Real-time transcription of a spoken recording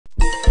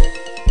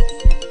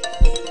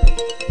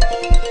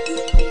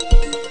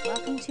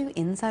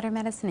Insider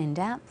Medicine in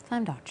Depth,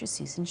 I'm Dr.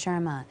 Susan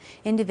Sharma.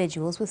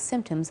 Individuals with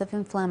symptoms of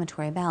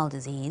inflammatory bowel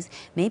disease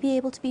may be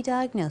able to be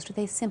diagnosed with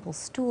a simple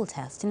stool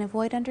test and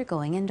avoid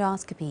undergoing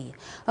endoscopy,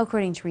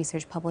 according to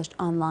research published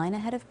online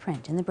ahead of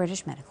print in the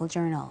British Medical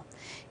Journal.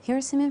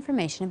 Here's some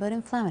information about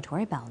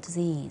inflammatory bowel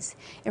disease.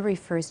 It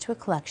refers to a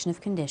collection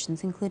of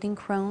conditions including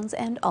Crohn's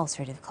and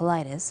ulcerative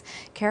colitis,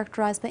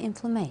 characterized by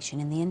inflammation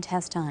in the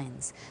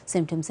intestines.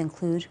 Symptoms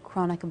include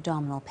chronic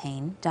abdominal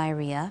pain,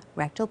 diarrhea,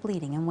 rectal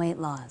bleeding, and weight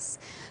loss.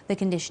 The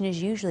condition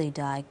is usually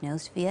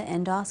diagnosed via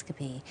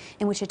endoscopy,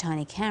 in which a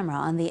tiny camera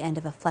on the end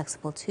of a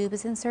flexible tube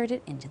is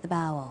inserted into the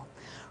bowel.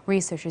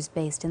 Researchers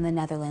based in the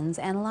Netherlands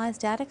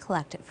analyzed data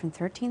collected from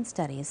 13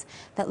 studies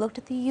that looked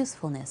at the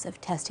usefulness of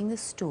testing the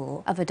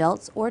stool of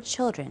adults or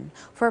children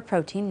for a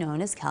protein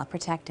known as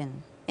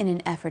calprotectin, in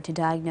an effort to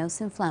diagnose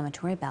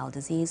inflammatory bowel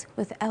disease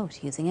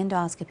without using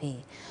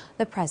endoscopy.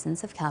 The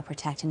presence of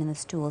calprotectin in the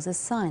stool is a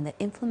sign that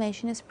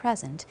inflammation is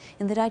present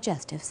in the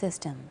digestive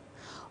system.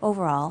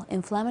 Overall,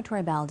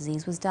 inflammatory bowel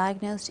disease was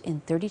diagnosed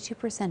in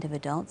 32% of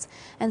adults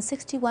and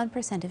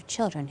 61% of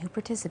children who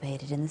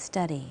participated in the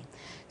study.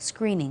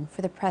 Screening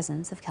for the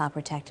presence of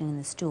calprotectin in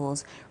the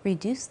stools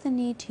reduced the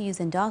need to use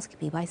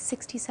endoscopy by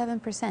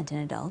 67% in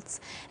adults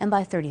and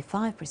by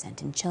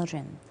 35% in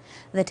children.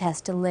 The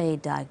test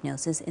delayed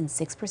diagnosis in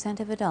 6%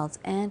 of adults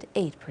and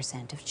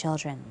 8% of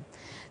children.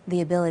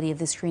 The ability of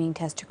the screening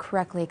test to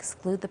correctly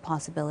exclude the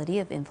possibility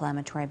of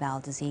inflammatory bowel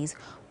disease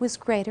was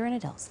greater in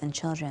adults than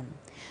children.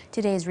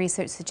 Today's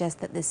research suggests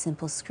that this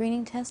simple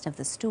screening test of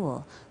the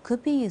stool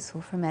could be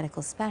useful for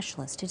medical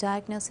specialists to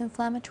diagnose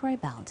inflammatory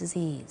bowel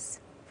disease.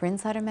 For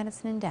Insider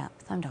Medicine in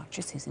Depth, I'm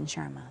Dr. Susan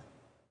Sharma.